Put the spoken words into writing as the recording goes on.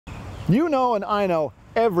You know and I know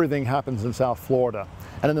everything happens in South Florida.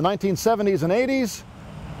 And in the 1970s and 80s,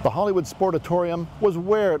 the Hollywood Sportatorium was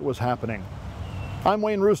where it was happening. I'm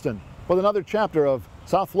Wayne Roustan with another chapter of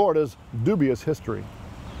South Florida's dubious history.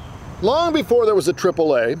 Long before there was a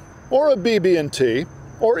AAA, or a BB&T,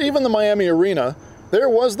 or even the Miami Arena, there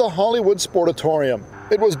was the Hollywood Sportatorium.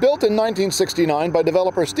 It was built in 1969 by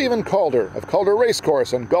developer Stephen Calder of Calder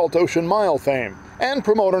Racecourse and Galt Ocean Mile fame, and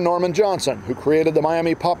promoter Norman Johnson, who created the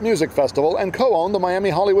Miami Pop Music Festival and co-owned the Miami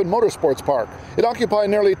Hollywood Motorsports Park. It occupied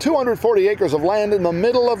nearly 240 acres of land in the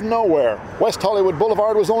middle of nowhere. West Hollywood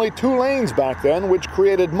Boulevard was only 2 lanes back then, which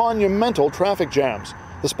created monumental traffic jams.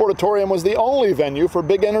 The Sportatorium was the only venue for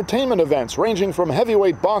big entertainment events, ranging from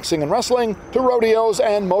heavyweight boxing and wrestling to rodeos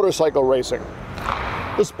and motorcycle racing.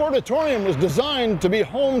 The Sportatorium was designed to be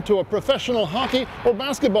home to a professional hockey or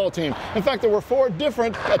basketball team. In fact, there were 4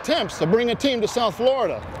 different attempts to bring a team to South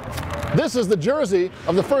Florida. This is the jersey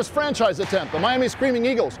of the first franchise attempt, the Miami Screaming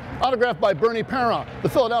Eagles, autographed by Bernie Parent, the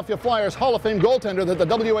Philadelphia Flyers Hall of Fame goaltender that the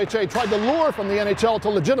WHA tried to lure from the NHL to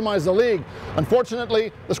legitimize the league.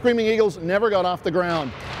 Unfortunately, the Screaming Eagles never got off the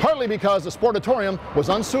ground, partly because the Sportatorium was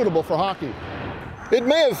unsuitable for hockey. It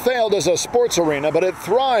may have failed as a sports arena, but it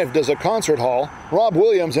thrived as a concert hall. Rob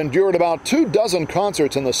Williams endured about 24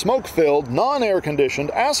 concerts in the smoke-filled, non-air-conditioned,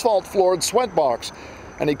 asphalt-floored sweatbox,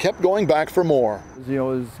 and he kept going back for more. You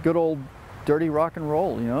know, it was good old dirty rock and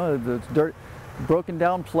roll, you know, the broken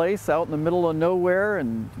down place out in the middle of nowhere,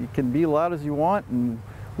 and you can be loud as you want, and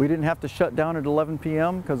we didn't have to shut down at 11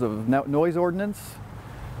 p.m. because of noise ordinance.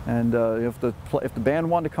 And if the band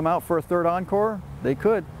wanted to come out for a third encore, they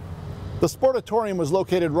could. The Sportatorium was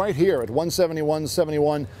located right here at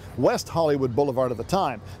 17171 West Hollywood Boulevard at the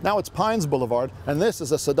time. Now it's Pines Boulevard, and this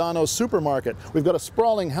is a Sedano's supermarket. We've got a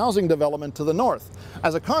sprawling housing development to the north.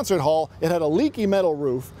 As a concert hall, it had a leaky metal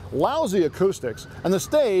roof, lousy acoustics, and the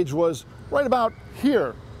stage was right about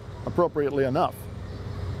here, appropriately enough.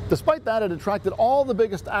 Despite that, it attracted all the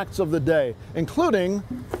biggest acts of the day, including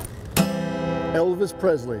Elvis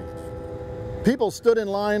Presley. People stood in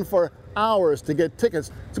line for hours to get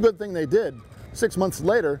tickets. It's a good thing they did. 6 months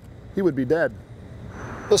later, he would be dead.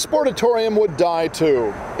 The Sportatorium would die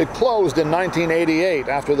too. It closed in 1988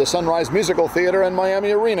 after the Sunrise Musical Theater and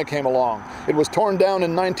Miami Arena came along. It was torn down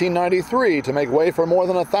in 1993 to make way for more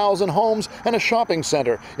than 1,000 homes and a shopping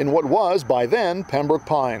center in what was, by then, Pembroke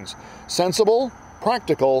Pines. Sensible,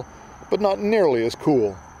 practical, but not nearly as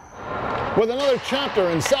cool. With another chapter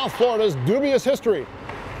in South Florida's dubious history,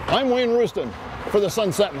 I'm Wayne Roustan for the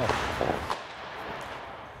Sun Sentinel.